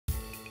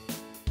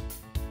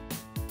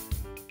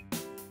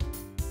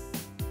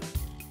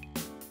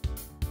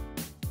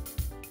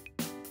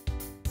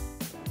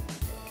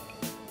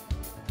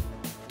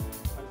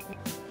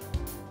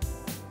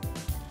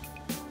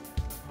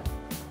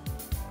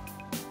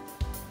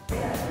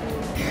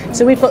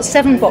So we've got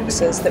 7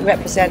 boxes that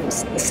represent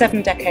the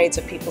 7 decades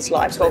of people's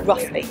lives, well,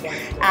 roughly.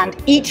 And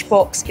each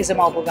box is a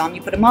marble run.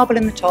 You put a marble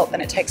in the top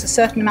and it takes a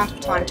certain amount of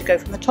time to go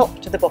from the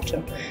top to the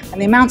bottom. And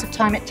the amount of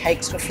time it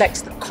takes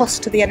reflects the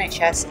cost to the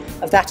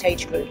NHS of that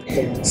age group.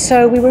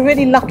 So we were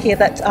really lucky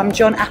that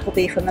John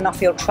Appleby from the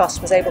Nuffield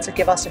Trust was able to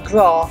give us a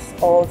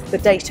graph of the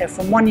data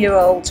from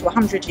 1-year-old to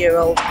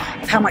 100-year-old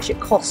of how much it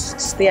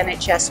costs the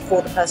NHS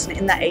for the person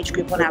in that age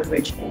group on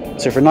average.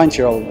 So for a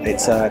 90-year-old,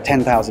 it's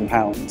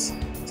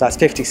 £10,000. So that's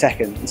 50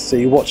 seconds. So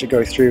you watch it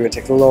go through, it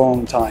takes a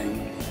long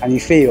time, and you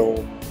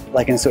feel,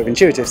 like in a sort of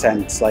intuitive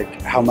sense,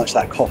 like how much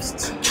that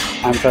costs.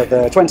 And for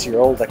the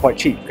 20-year-old, they're quite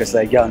cheap because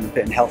they're young,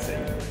 fit and healthy.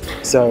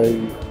 So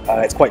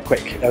it's quite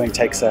quick. It only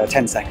takes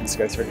 10 seconds to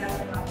go through.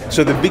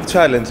 So the big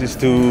challenge is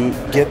to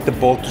get the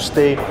ball to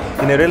stay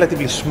in a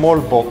relatively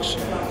small box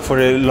for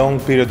a long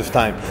period of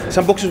time.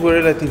 Some boxes were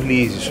relatively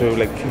easy, so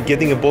like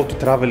getting a ball to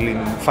travel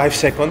in 5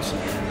 seconds,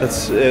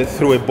 that's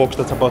through a box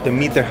that's about 1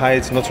 meter high,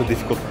 it's not so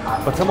difficult.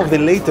 But some of the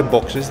later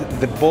boxes,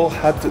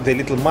 the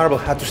little marble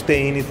had to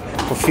stay in it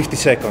for 50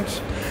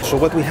 seconds. So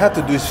what we had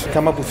to do is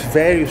come up with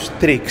various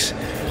tricks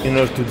in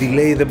order to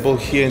delay the ball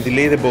here and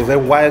delay the ball there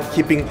while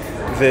keeping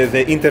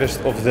the interest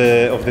of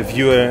the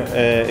viewer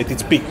at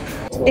its peak.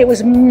 It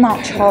was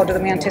much harder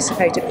than we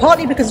anticipated,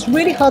 partly because it's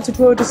really hard to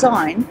draw a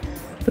design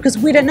because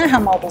we don't know how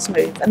marbles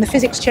move and the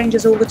physics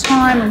changes all the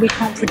time and we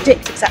can't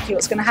predict exactly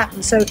what's going to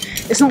happen. So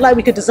it's not like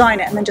we could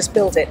design it and then just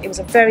build it. It was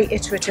a very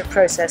iterative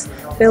process.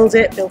 Build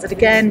it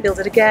again, build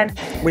it again.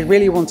 We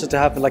really wanted to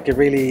have like a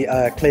really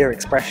clear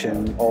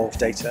expression of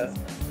data,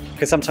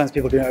 because sometimes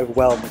people get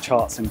overwhelmed with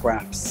charts and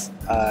graphs,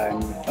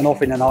 and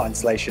often in art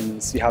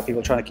installations you have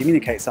people trying to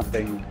communicate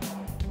something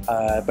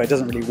but it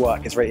doesn't really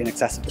work, it's very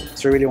inaccessible.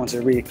 So we really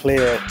wanted a really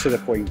clear, to the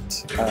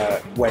point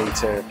way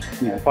to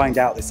find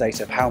out this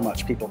data of how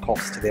much people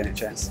cost to the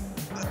NHS.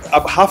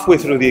 Halfway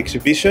through the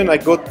exhibition, I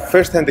got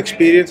first-hand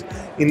experience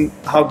in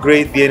how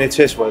great the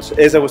NHS was.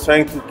 As I was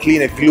trying to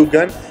clean a glue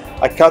gun,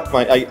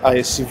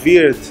 I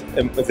severed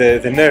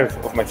the nerve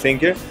of my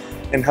finger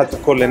and had to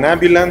call an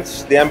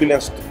ambulance. The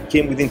ambulance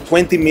came within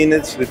 20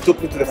 minutes. They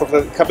took me to the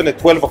hospital. It happened at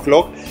 12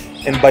 o'clock,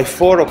 and by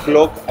 4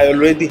 o'clock, I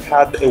already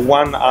had a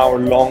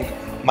 1-hour-long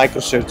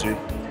microsurgery.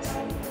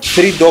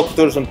 3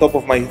 doctors on top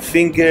of my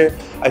finger.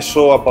 I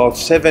saw about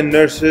 7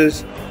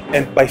 nurses,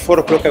 and by 4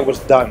 o'clock I was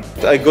done.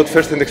 I got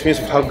first-hand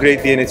experience of how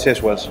great the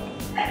NHS was,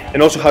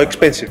 and also how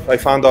expensive. I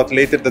found out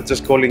later that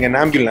just calling an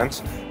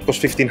ambulance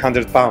cost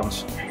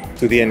 £1,500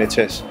 to the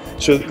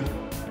NHS. So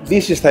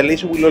this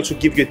installation will also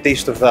give you a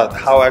taste of that,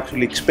 how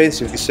actually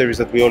expensive this service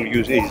that we all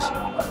use is,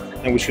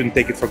 and we shouldn't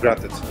take it for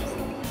granted.